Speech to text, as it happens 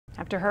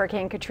After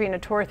Hurricane Katrina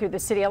tore through the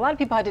city, a lot of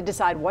people had to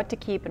decide what to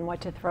keep and what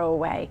to throw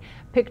away.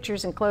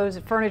 Pictures and clothes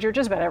and furniture,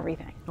 just about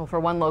everything. Well, for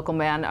one local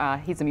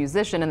man, he's a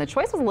musician, and the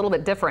choice was a little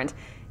bit different.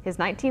 His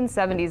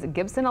 1970s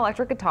Gibson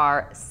electric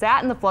guitar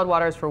sat in the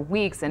floodwaters for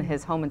weeks in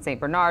his home in St.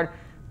 Bernard,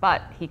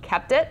 but he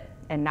kept it,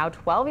 and now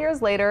 12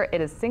 years later,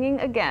 it is singing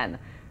again.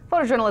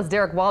 Photojournalist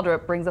Derek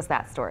Waldrop brings us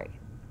that story.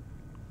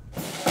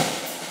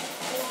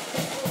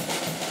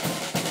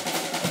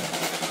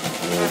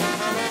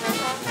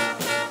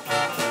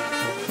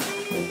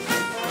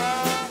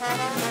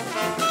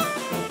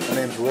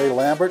 My name's Ray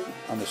Lambert.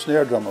 I'm the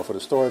snare drummer for the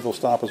Storyville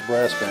Stompers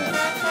Brass Band.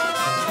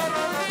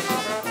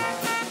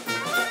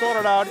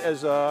 Started out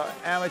as an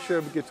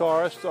amateur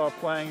guitarist,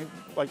 playing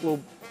like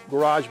little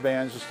garage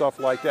bands and stuff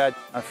like that.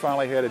 I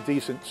finally had a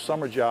decent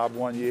summer job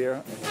one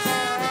year.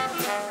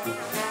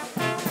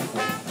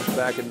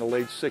 Back in the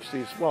late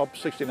 60s, well,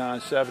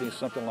 69, 70,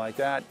 something like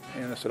that.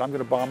 And I said, I'm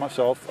going to buy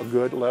myself a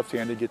good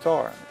left-handed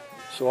guitar.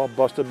 So I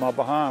busted my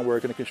behind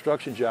working a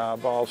construction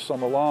job all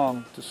summer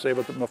long to save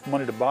up enough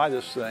money to buy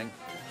this thing.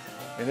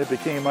 And it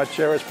became my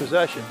cherished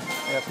possession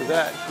after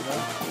that,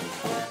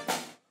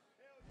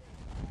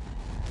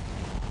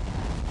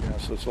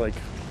 so it's like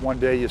one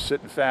day you're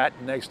sitting fat,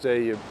 the next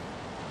day you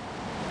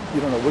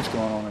don't know what's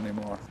going on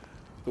anymore.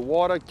 The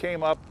water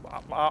came up,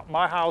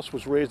 my house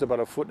was raised about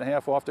 1.5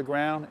 feet off the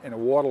ground, and the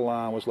water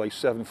line was like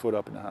 7 foot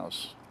up in the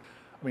house.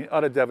 I mean,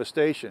 utter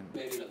devastation.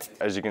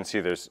 As you can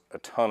see, there's a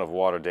ton of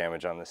water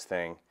damage on this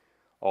thing.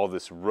 All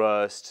this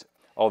rust,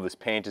 all this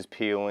paint is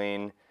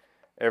peeling,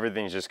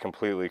 everything's just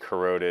completely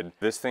corroded.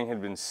 This thing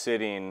had been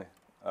sitting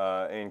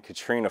in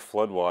Katrina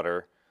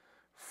floodwater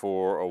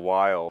for a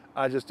while.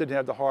 I just didn't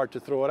have the heart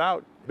to throw it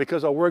out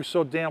because I worked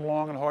so damn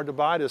long and hard to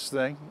buy this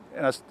thing,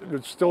 and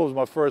it still was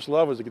my first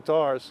love was the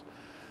guitars.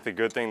 The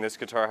good thing this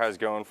guitar has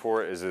going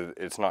for it is that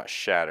it's not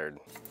shattered.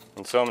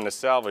 And so I'm going to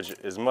salvage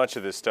as much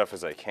of this stuff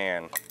as I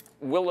can.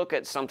 We'll look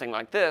at something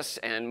like this,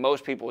 and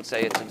most people would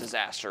say it's a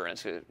disaster,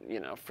 and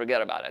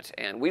forget about it.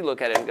 And we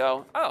look at it and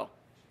go, oh,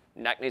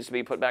 neck needs to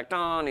be put back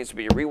on, needs to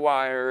be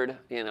rewired,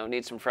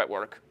 needs some fret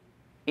work.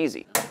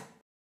 Easy.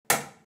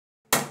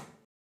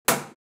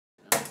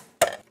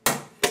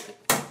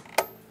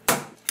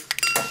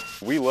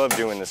 We love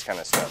doing this kind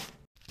of stuff.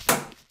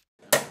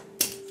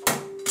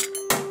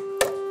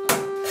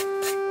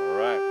 All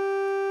right.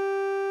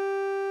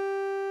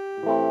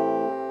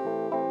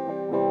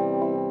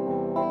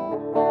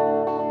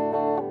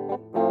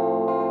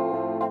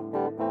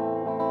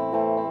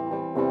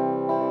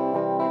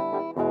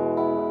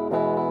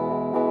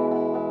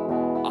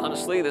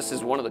 Honestly, this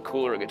is one of the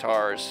cooler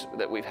guitars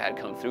that we've had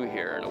come through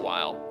here in a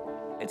while.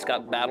 It's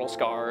got battle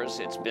scars,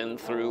 it's been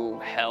through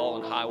hell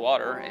and high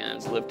water, and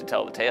it's lived to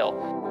tell the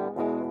tale.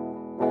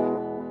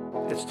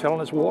 It's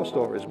telling its war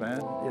stories,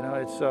 man.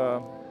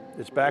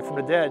 It's back from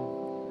the dead,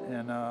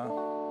 and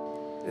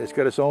it's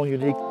got its own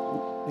unique,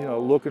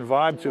 look and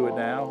vibe to it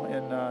now.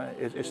 And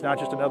it's not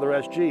just another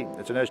SG;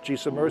 it's an SG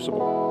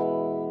Submersible.